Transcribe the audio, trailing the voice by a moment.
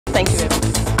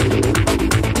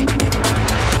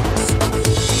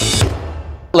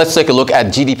Let's take a look at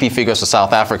GDP figures for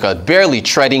South Africa. Barely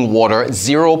treading water,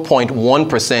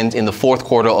 0.1% in the fourth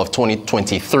quarter of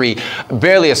 2023,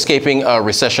 barely escaping a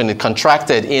recession. It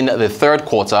contracted in the third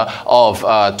quarter of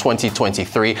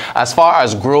 2023. As far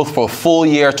as growth for full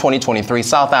year 2023,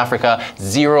 South Africa,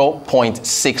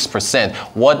 0.6%.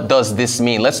 What does this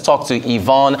mean? Let's talk to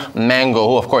Yvonne Mhango,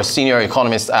 who, of course, senior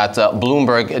economist at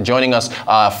Bloomberg, joining us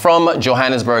from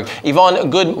Johannesburg. Yvonne,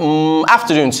 good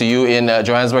afternoon to you in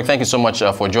Johannesburg. Thank you so much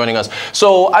for joining us.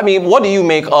 So, I mean, what do you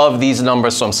make of these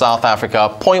numbers from South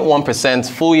Africa? 0.1%,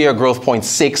 full year growth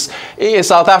 0.6%. Is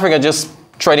South Africa just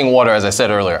treading water, as I said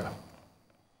earlier?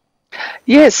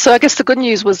 Yes, so I guess the good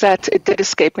news was that it did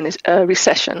escape a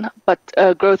recession, but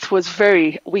growth was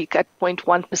very weak at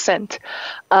 0.1%,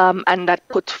 and that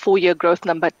put full-year growth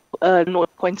number at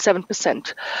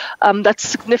 0.7%. That's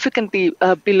significantly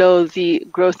below the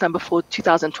growth number for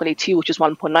 2022, which is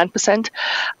 1.9%,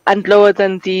 and lower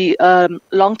than the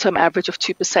long-term average of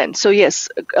 2%. So yes,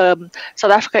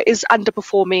 South Africa is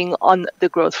underperforming on the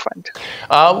growth front.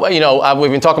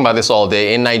 We've been talking about this all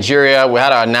day. In Nigeria, we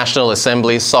had our National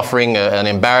Assembly suffering an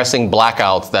embarrassing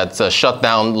blackout that shut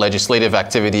down legislative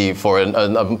activity for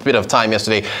a bit of time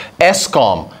yesterday.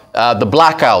 ESCOM, the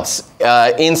blackouts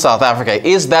in South Africa,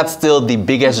 is that still the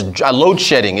biggest load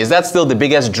shedding? Is that still the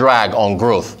biggest drag on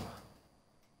growth?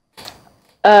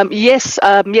 Yes,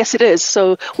 it is.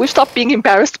 So we've stopped being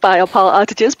embarrassed by our power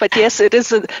outages, but yes, it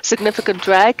is a significant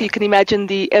drag. You can imagine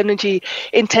the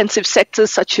energy-intensive sectors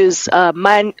such as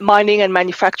mining and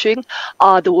manufacturing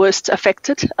are the worst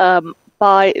affected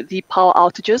by the power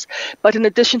outages. But in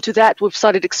addition to that, we've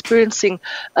started experiencing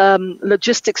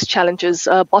logistics challenges,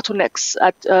 bottlenecks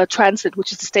at Transit,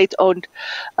 which is the state-owned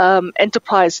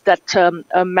enterprise that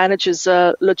manages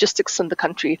logistics in the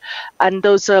country. And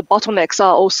those bottlenecks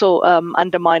are also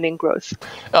undermining growth.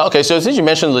 Okay, so since you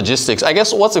mentioned logistics, I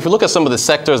guess if you look at some of the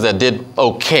sectors that did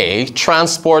okay,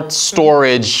 transport,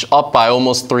 storage, up by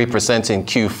almost 3% in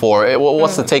Q4.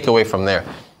 What's the takeaway from there?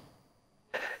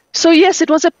 So yes, it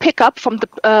was a pickup from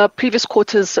the previous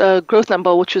quarter's growth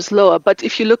number, which was lower. But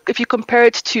if you compare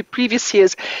it to previous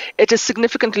years, it is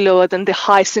significantly lower than the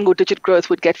high single-digit growth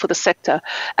we'd get for the sector,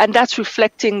 and that's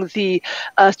reflecting the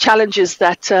challenges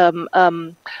that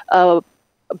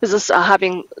businesses are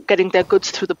having getting their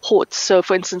goods through the ports. So,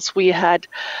 for instance, we had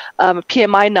a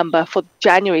PMI number for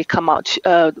January come out,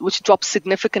 which dropped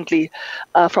significantly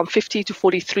from 50 to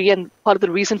 43, and part of the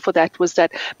reason for that was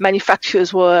that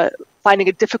manufacturers were finding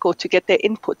it difficult to get their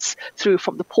inputs through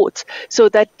from the ports. So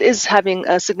that is having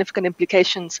significant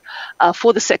implications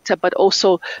for the sector, but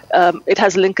also it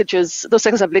has linkages, those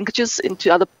sectors have linkages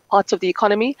into other parts of the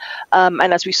economy.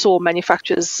 And as we saw,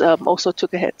 manufacturers also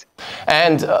took a hit.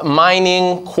 And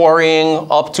mining, quarrying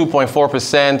up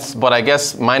 2.4%, but I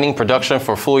guess mining production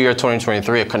for full year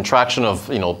 2023, a contraction of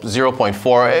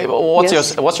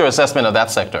 0.4. What's your assessment of that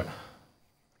sector?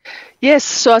 Yes,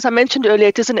 so as I mentioned earlier,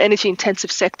 it is an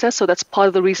energy-intensive sector, so that's part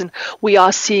of the reason we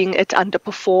are seeing it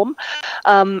underperform.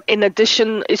 In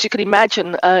addition, as you can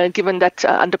imagine, given that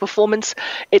underperformance,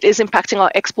 it is impacting our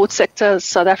export sector.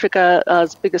 South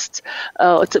Africa's biggest,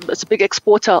 it's a big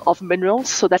exporter of minerals,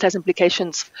 so that has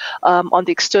implications on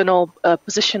the external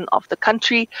position of the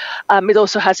country. It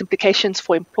also has implications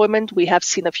for employment. We have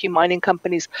seen a few mining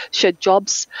companies shed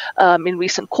jobs in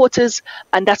recent quarters,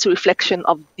 and that's a reflection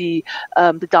of the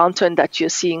downturn that you're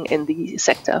seeing in the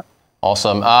sector.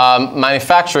 Awesome.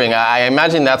 Manufacturing, I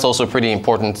imagine that's also pretty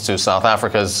important to South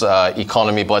Africa's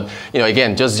economy, but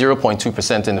again, just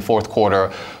 0.2% in the fourth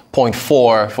quarter,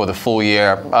 0.4% for the full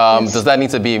year. Yes. Does that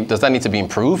need to be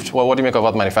improved? Well, what do you make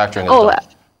about manufacturing?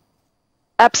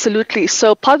 Absolutely.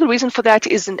 So part of the reason for that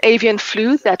is an avian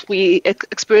flu that we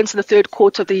experienced in the third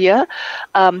quarter of the year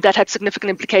that had significant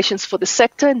implications for the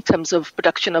sector in terms of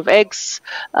production of eggs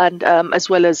and as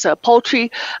well as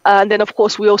poultry. And then, of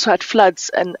course, we also had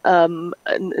floods in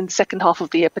the second half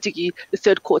of the year, particularly the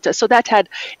third quarter. So that had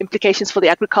implications for the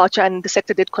agriculture, and the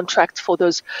sector did contract for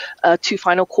those two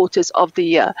final quarters of the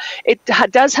year. It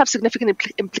does have significant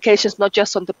implications not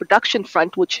just on the production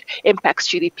front, which impacts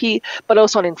GDP, but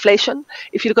also on inflation.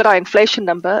 If you look at our inflation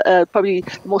number, probably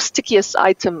the most stickiest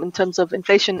item in terms of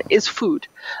inflation is food.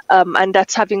 And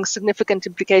that's having significant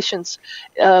implications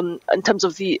in terms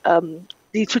of the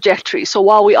trajectory. So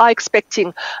while we are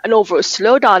expecting an overall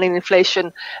slowdown in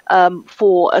inflation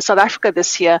for South Africa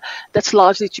this year, that's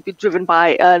largely to be driven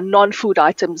by non-food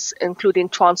items, including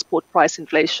transport price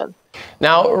inflation.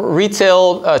 Now,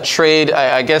 retail trade,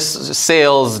 I guess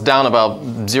sales down about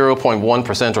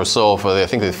 0.1% or so for I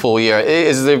think the full year.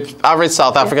 Is the average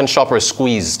South African shopper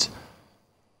squeezed?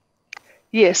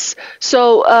 Yes.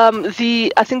 So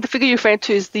I think the figure you're referring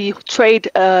to is the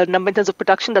trade number in terms of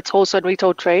production. That's wholesale and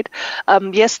retail trade.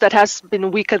 Yes, that has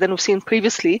been weaker than we've seen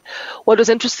previously. What was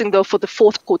interesting, though, for the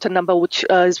fourth quarter number, which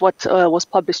is what was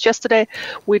published yesterday,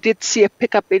 we did see a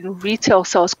pickup in retail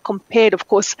sales compared, of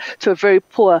course, to a very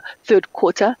poor third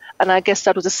quarter. And I guess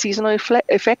that was a seasonal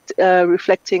effect,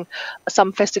 reflecting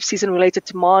some festive season-related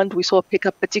demand. We saw a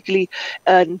pickup, particularly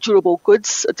in durable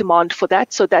goods demand for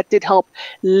that. So that did help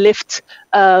lift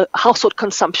household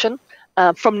consumption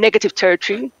from negative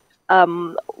territory,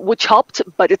 which helped,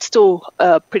 but it's still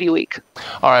pretty weak.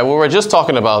 All right, well, we're just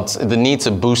talking about the need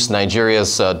to boost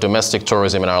Nigeria's domestic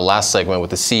tourism in our last segment with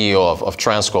the CEO of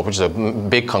Transcorp, which is a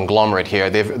big conglomerate here.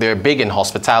 They're big in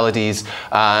hospitalities,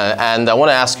 and I want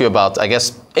to ask you about, I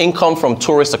guess, income from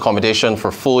tourist accommodation for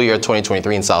full year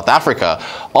 2023 in South Africa,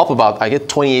 up about, I get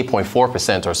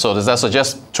 28.4% or so. Does that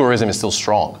suggest tourism is still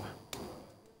strong?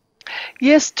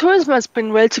 Yes, tourism has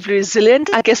been relatively resilient.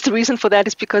 I guess the reason for that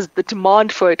is because the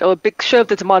demand for it, or a big share of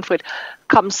the demand for it,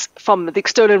 comes from the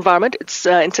external environment. It's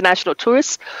international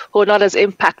tourists who are not as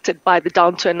impacted by the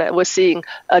downturn that we're seeing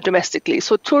domestically.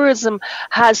 So tourism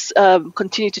has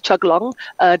continued to chug along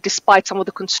despite some of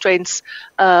the constraints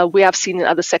we have seen in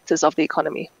other sectors of the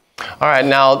economy. All right,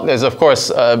 now there's of course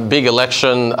a big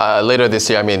election later this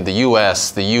year. I mean, the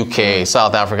US, the UK,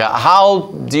 South Africa.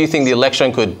 How do you think the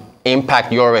election could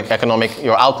impact your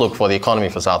outlook for the economy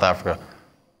for South Africa?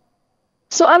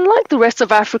 So unlike the rest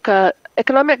of Africa,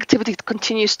 economic activity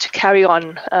continues to carry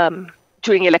on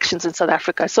during elections in South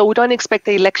Africa. So we don't expect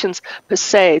the elections per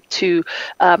se to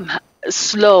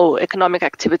slow economic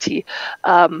activity.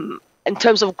 In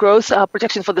terms of growth, our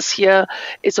projection for this year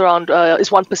is around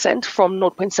 1% from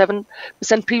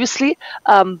 0.7% previously.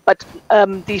 But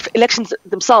the elections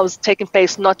themselves taking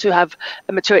place not to have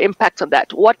a material impact on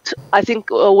that. What I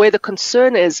think where the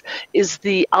concern is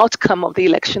the outcome of the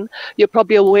election. You're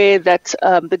probably aware that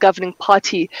the governing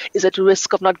party is at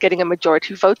risk of not getting a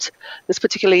majority vote this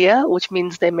particular year, which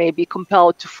means they may be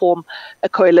compelled to form a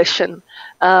coalition.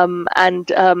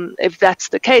 If that's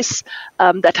the case,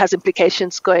 that has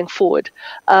implications going forward.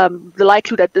 The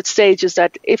likelihood at this stage is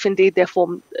that if indeed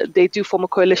they do form a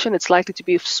coalition, it's likely to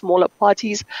be of smaller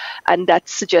parties, and that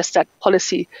suggests that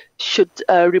policy should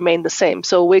remain the same.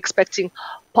 So we're expecting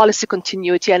policy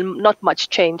continuity and not much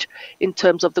change in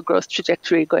terms of the growth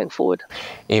trajectory going forward.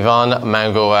 Yvonne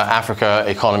Mhango, Africa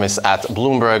economist at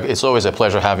Bloomberg. It's always a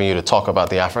pleasure having you to talk about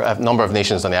the number of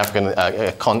nations on the African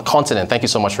continent. Thank you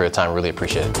so much for your time. Really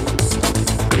appreciate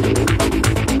it.